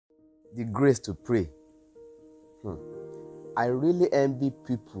the grace to pray. I really envy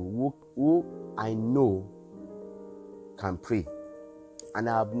people who I know can pray. And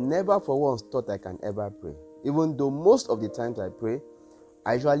I have never for once thought I can ever pray. Even though most of the times I pray,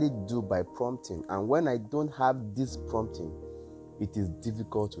 I usually do by prompting. And when I don't have this prompting, it is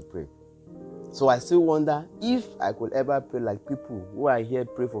difficult to pray. So I still wonder if I could ever pray like people who are here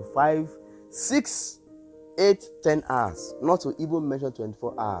pray for 5, 6, 8, 10 hours. Not to even mention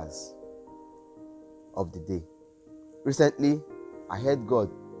 24 hours of the day. Recently, I heard God,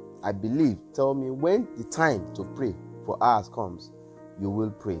 I believe, tell me when the time to pray for hours comes, you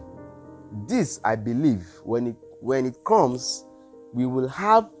will pray. This, I believe, when it comes, we will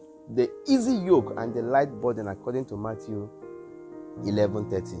have the easy yoke and the light burden according to Matthew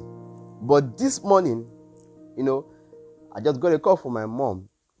 11:30. But this morning, I just got a call from my mom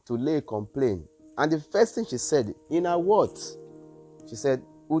to lay a complaint. And the first thing she said, in her words, she said,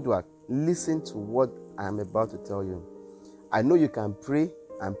 Udwak, listen to what I am about to tell you. I know you can pray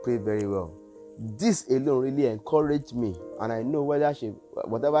and pray very well. This alone really encouraged me, and I know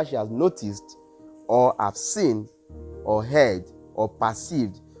whatever she has noticed or have seen or heard or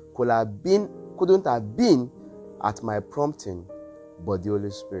perceived couldn't have been at my prompting, but the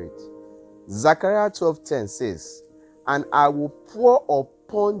Holy Spirit. Zechariah 12:10 says, and I will pour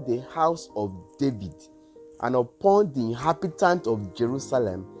upon the house of David and upon the inhabitants of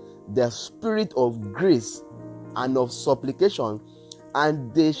Jerusalem the spirit of grace and of supplication,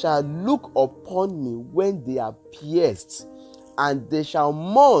 and they shall look upon me when they are pierced, and they shall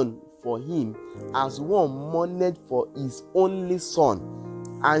mourn for him as one mourned for his only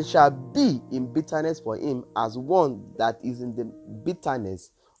son, and shall be in bitterness for him as one that is in the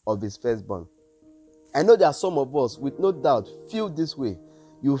bitterness of his firstborn. I know there are some of us, with no doubt, feel this way.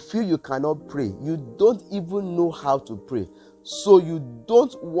 You feel you cannot pray. You don't even know how to pray. So you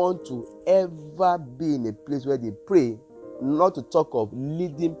don't want to ever be in a place where they pray, not to talk of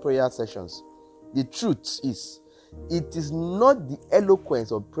leading prayer sessions. The truth is, it is not the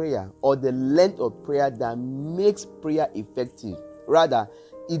eloquence of prayer or the length of prayer that makes prayer effective. Rather,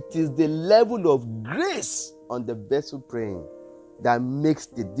 it is the level of grace on the vessel praying that makes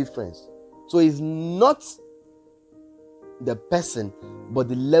the difference. So it's not the person, but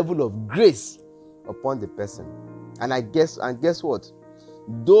the level of grace upon the person. And guess what?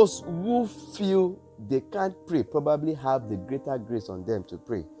 Those who feel they can't pray probably have the greater grace on them to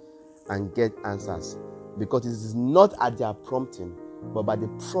pray and get answers, because it is not at their prompting, but by the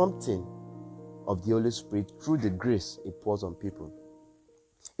prompting of the Holy Spirit through the grace it pours on people.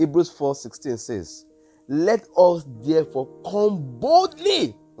 Hebrews 4:16 says, let us therefore come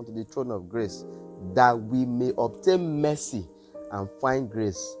boldly unto the throne of grace, that we may obtain mercy and find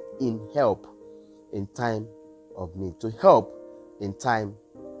grace in help in time of need. To help in time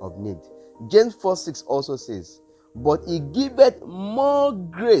of need. James 4:6 also says, but he giveth more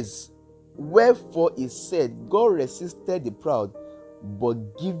grace, wherefore he said, God resisted the proud, but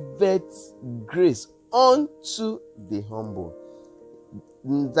giveth grace unto the humble.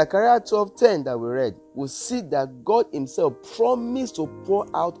 In Zechariah 12:10 that we read, we see that God himself promised to pour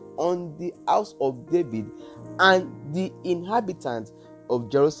out on the house of David and the inhabitants of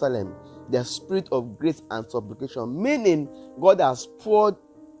Jerusalem the spirit of grace and supplication, meaning God has poured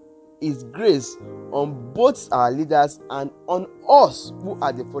his grace on both our leaders and on us who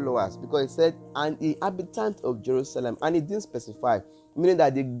are the followers, because he said, and the inhabitants of Jerusalem, and he didn't specify, meaning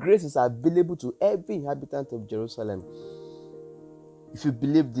that the grace is available to every inhabitant of Jerusalem. If you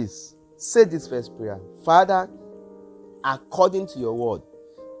believe this, say this first prayer. Father, according to your word,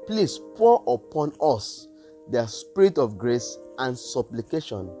 please pour upon us the spirit of grace and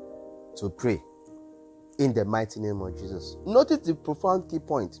supplication to pray, in the mighty name of Jesus. Notice the profound key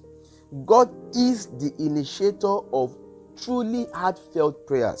point. God is the initiator of truly heartfelt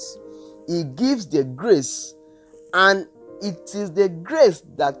prayers. He gives the grace, and it is the grace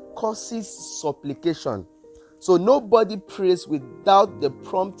that causes supplication. So nobody prays without the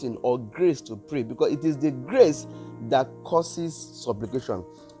prompting or grace to pray, because it is the grace that causes supplication.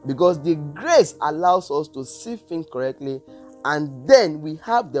 Because the grace allows us to see things correctly, and then we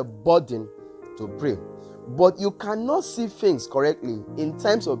have the burden to pray. But you cannot see things correctly in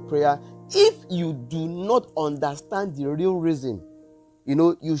times of prayer if you do not understand the real reason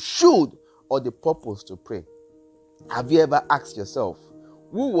you should, or the purpose to pray. Have you ever asked yourself,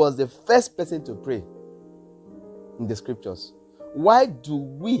 who was the first person to pray in the scriptures? Why do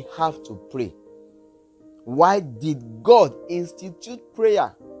we have to pray? Why did God institute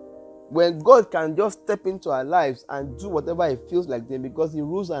prayer? when God can just step into our lives and do whatever He feels like them, because He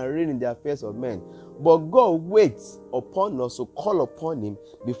rules and reigns in the affairs of men. But God waits upon us to call upon Him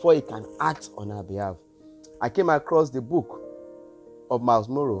before He can act on our behalf. I came across the book of Miles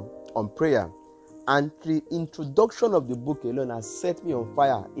Monroe on prayer, and the introduction of the book alone has set me on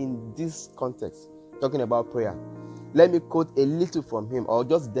fire in this context, talking about prayer. Let me quote a little from him, or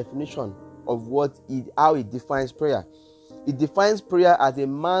just definition of how he defines prayer. He defines prayer as a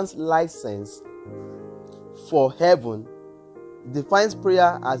man's license for heaven. He defines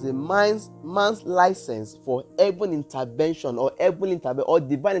prayer as a man's license for heaven intervention, or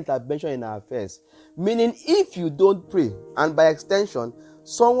divine intervention in our affairs. Meaning, if you don't pray, and by extension,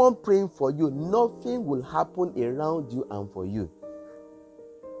 someone praying for you, nothing will happen around you and for you.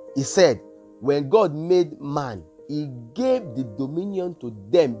 He said, when God made man, He gave the dominion to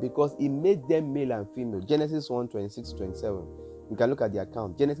them because He made them male and female. Genesis 1:26-27. You can look at the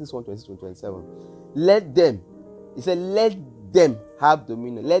account. Genesis 1:26-27. Let them, He said, let them have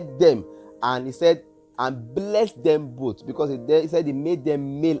dominion. Let them. And He said, and bless them both. Because He said He made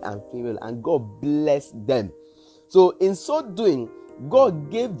them male and female. And God blessed them. So in so doing,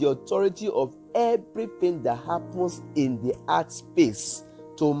 God gave the authority of everything that happens in the earth space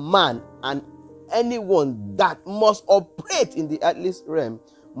to man, and anyone that must operate in the earthly realm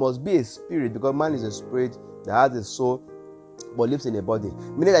must be a spirit, because man is a spirit that has a soul but lives in a body.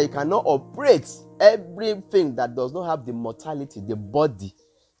 Meaning that you cannot operate everything that does not have the mortality. The body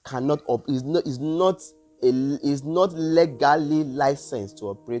is not legally licensed to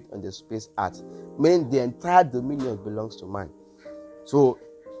operate on the space earth. Meaning the entire dominion belongs to man. So,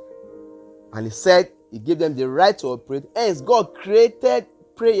 and He said He gave them the right to operate. Hence, God created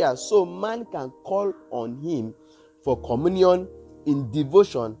prayer so man can call on Him for communion, in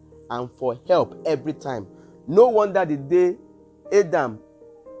devotion, and for help every time. No wonder the day Adam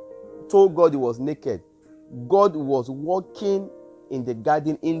told God he was naked, God was walking in the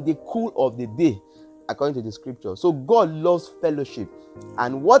garden in the cool of the day, according to the scripture. So God loves fellowship.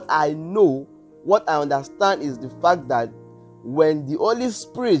 And what I understand is the fact that when the Holy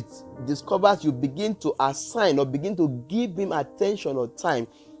Spirit discovers you begin to assign or begin to give Him attention or time,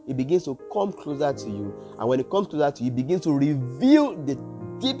 He begins to come closer to you. And when He comes closer to you, He begins to reveal the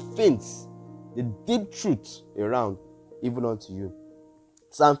deep things, the deep truth around, even unto you.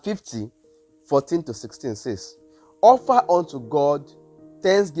 Psalm 50:14-16 says, offer unto God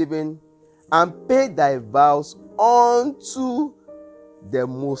thanksgiving and pay thy vows unto the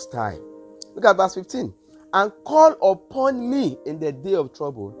Most High. Look at verse 15. And call upon me in the day of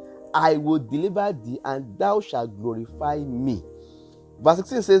trouble. I will deliver thee, and thou shalt glorify me. Verse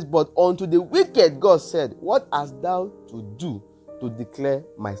 16 says, but unto the wicked God said, what hast thou to do to declare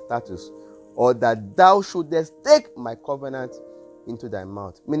my status, or that thou shouldest take my covenant into thy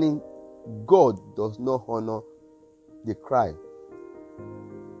mouth? Meaning, God does not honor the cry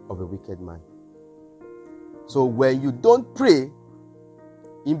of a wicked man. So when you don't pray,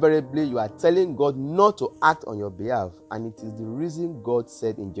 invariably you are telling God not to act on your behalf. And it is the reason God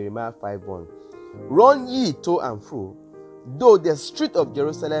said in Jeremiah 5:1, run ye to and fro, though the street of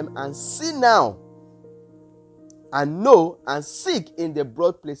Jerusalem, and see now, and know, and seek in the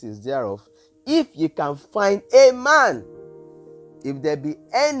broad places thereof, if ye can find a man, if there be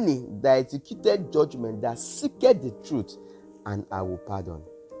any that executed judgment, that seeketh the truth, and I will pardon.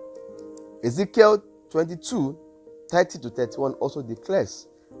 Ezekiel 22:30-31 also declares,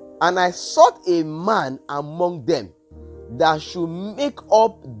 and I sought a man among them that should make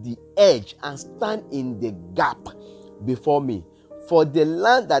up the edge and stand in the gap before me for the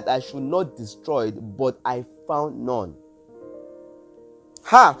land that I should not destroy it, but I found none.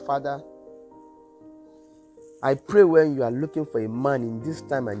 Father, I pray when you are looking for a man in this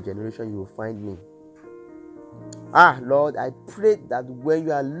time and generation, you will find me. Lord, I pray that when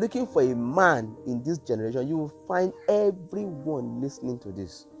you are looking for a man in this generation, you will find everyone listening to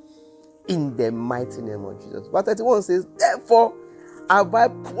this. In the mighty name of Jesus. Verse 31 says, therefore have I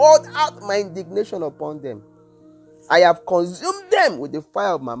poured out my indignation upon them. I have consumed them with the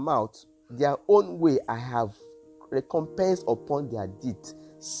fire of my mouth. Their own way I have recompensed upon their deed,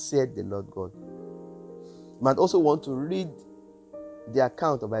 said the Lord God. You might also want to read the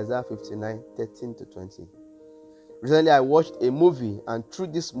account of Isaiah 59:13-20. Recently I watched a movie, and through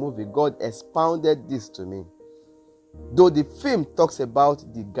this movie, God expounded this to me. Though the film talks about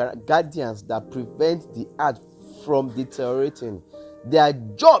the guardians that prevent the earth from deteriorating, their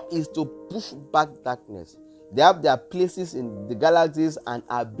job is to push back darkness. They have their places in the galaxies and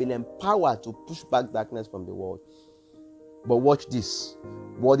have been empowered to push back darkness from the world. But watch this.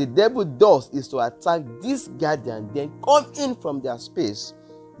 What the devil does is to attack this guardian, then come in from their space,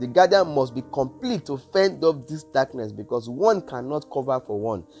 The guardian must be complete to fend off this darkness, because one cannot cover for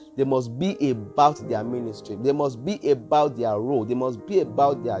one. They must be about their ministry. They must be about their role. They must be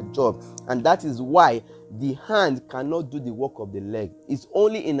about their job. And that is why the hand cannot do the work of the leg. It's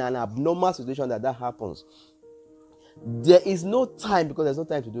only in an abnormal situation that happens. There is no time, because there's no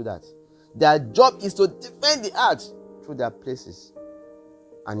time to do that. Their job is to defend the heart through their places,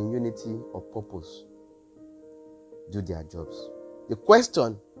 and in unity of purpose do their jobs. The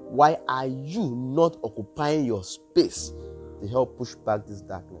question, why are you not occupying your space to help push back this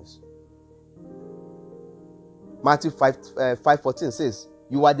darkness? Matthew 5:14 says,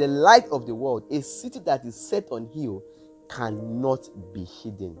 "You are the light of the world. A city that is set on hill cannot be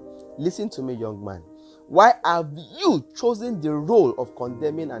hidden." Listen to me, young man. Why have you chosen the role of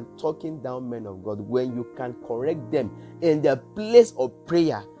condemning and talking down men of God when you can correct them in their place of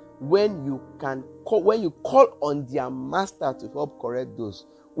prayer, when you call on their master to help correct those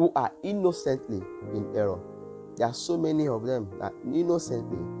who are innocently in error? There are so many of them that are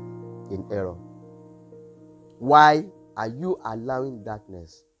innocently in error. Why are you allowing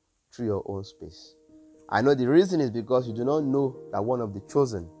darkness through your own space? I know the reason is because you do not know that one of the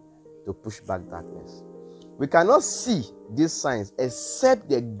chosen to push back darkness. We cannot see these signs except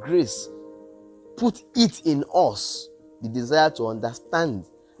the grace put it in us, the desire to understand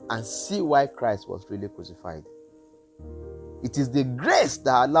and see why Christ was really crucified. It is the grace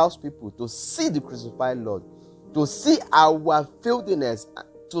that allows people to see the crucified Lord, to see our filthiness,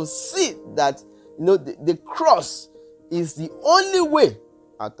 to see that the cross is the only way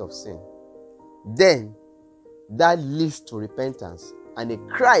out of sin. Then that leads to repentance and a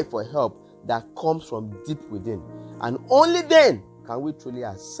cry for help that comes from deep within. And only then can we truly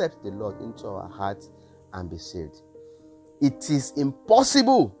accept the Lord into our hearts and be saved. It is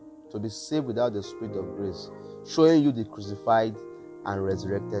impossible to be saved without the Spirit of grace, showing you the crucified and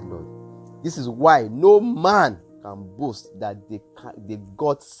resurrected Lord. This is why no man can boast that they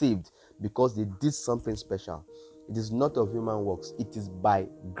got saved because they did something special. It is not of human works. It is by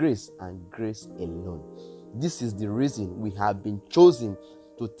grace and grace alone. This is the reason we have been chosen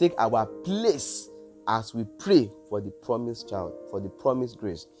to take our place as we pray for the promised child, for the promised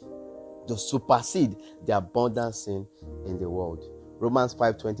grace, to supersede the abundant sin in the world. Romans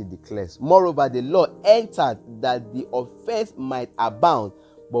 5:20 declares, "Moreover, the law entered that the offense might abound,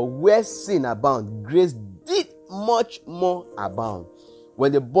 but where sin abound, grace did much more abound."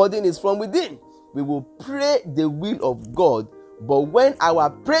 When the burden is from within, we will pray the will of God. But when our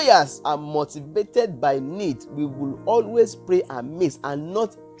prayers are motivated by need, we will always pray amiss and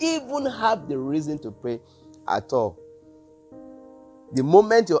not even have the reason to pray at all. The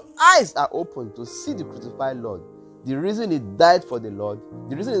moment your eyes are open to see the crucified Lord, the reason He died for the Lord,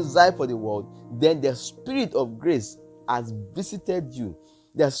 the reason He died for the world, then the Spirit of grace has visited you.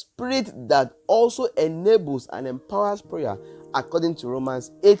 The Spirit that also enables and empowers prayer, according to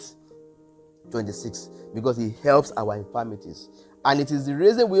Romans 8:26, because He helps our infirmities. And it is the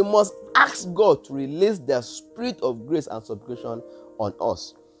reason we must ask God to release the Spirit of grace and supplication on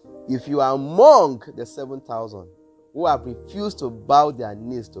us. If you are among the 7,000 who have refused to bow their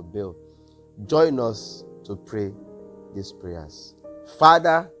knees to Baal, join us to pray these prayers.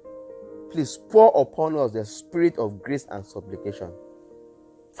 Father, please pour upon us the Spirit of grace and supplication.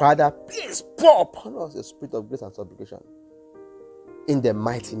 Father, please pour upon us the Spirit of grace and supplication. In the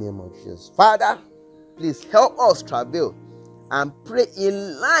mighty name of Jesus. Father, please help us travail and pray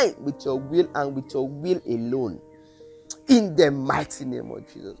in line with your will and with your will alone. In the mighty name of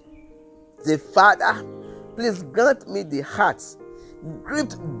Jesus. Say, Father, please grant me the heart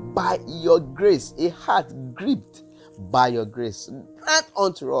gripped by your grace. A heart gripped by your grace. Grant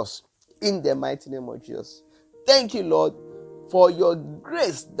unto us in the mighty name of Jesus. Thank you, Lord, for your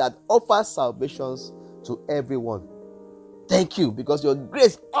grace that offers salvations to everyone. Thank you, because your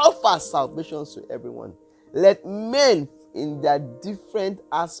grace offers salvations to everyone. Let men in their different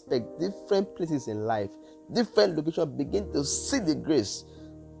aspects, different places in life, different locations begin to see the grace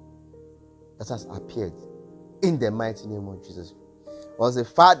that has appeared in the mighty name of Jesus. Was the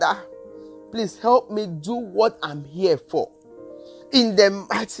Father, please help me do what I'm here for. In the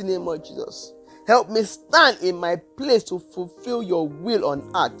mighty name of Jesus. Help me stand in my place to fulfill your will on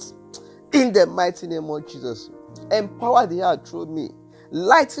earth. In the mighty name of Jesus. Empower the heart through me.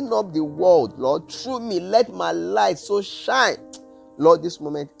 Lighten up the world, Lord, through me. Let my light so shine, Lord, this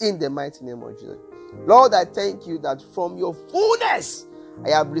moment, in the mighty name of Jesus. Lord, I thank you that from your fullness,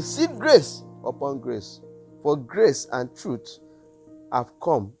 I have received grace upon grace. For grace and truth have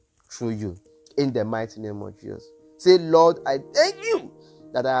come through you, in the mighty name of Jesus. Say, Lord, I thank you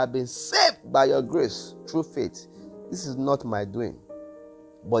that I have been saved by your grace through faith. This is not my doing.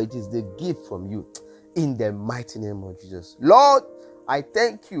 but it is the gift from you. In the mighty name of Jesus. Lord, I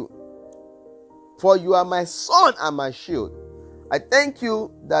thank you, for you are my son and my shield. I thank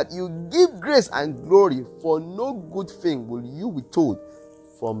you that you give grace and glory, for no good thing will you withhold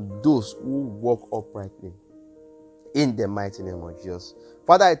from those who walk uprightly. In the mighty name of Jesus.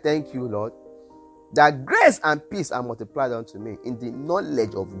 Father, I thank you, Lord, that grace and peace are multiplied unto me in the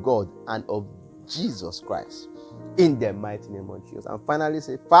knowledge of God and of Jesus Christ. In the mighty name of Jesus. And finally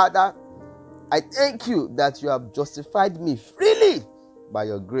say, Father, I thank you that you have justified me freely by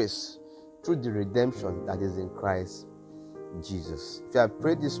your grace through the redemption that is in Christ Jesus. If you have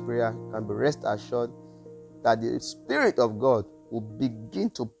prayed this prayer, you can be rest assured that the Spirit of God will begin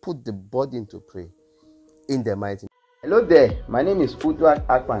to put the burden to pray. In the mighty name. Hello there, my name is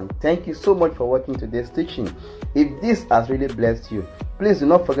𝐅𝐨𝐥𝐥𝐨𝐰. Thank you so much for watching today's teaching. If this has really blessed you, please do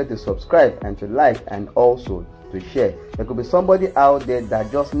not forget to subscribe and to like and also to share. There could be somebody out there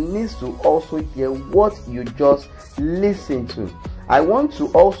that just needs to also hear what you just listened to. I want to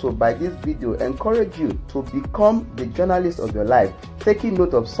also, by this video, encourage you to become the journalist of your life, taking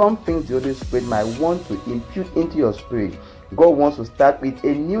note of some things the Holy Spirit might want to impute into your spirit. God wants to start with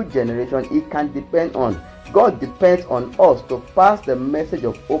a new generation. It can depend on. God depends on us to pass the message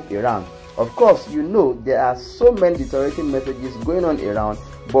of hope around. Of course, you know there are so many deteriorating messages going on around,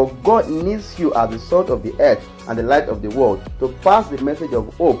 but God needs you as the salt of the earth and the light of the world to pass the message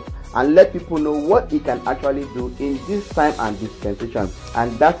of hope and let people know what He can actually do in this time and dispensation.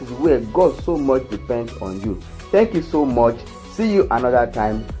 And that is where God so much depends on you. Thank you so much. See you another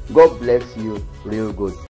time. God bless you real good.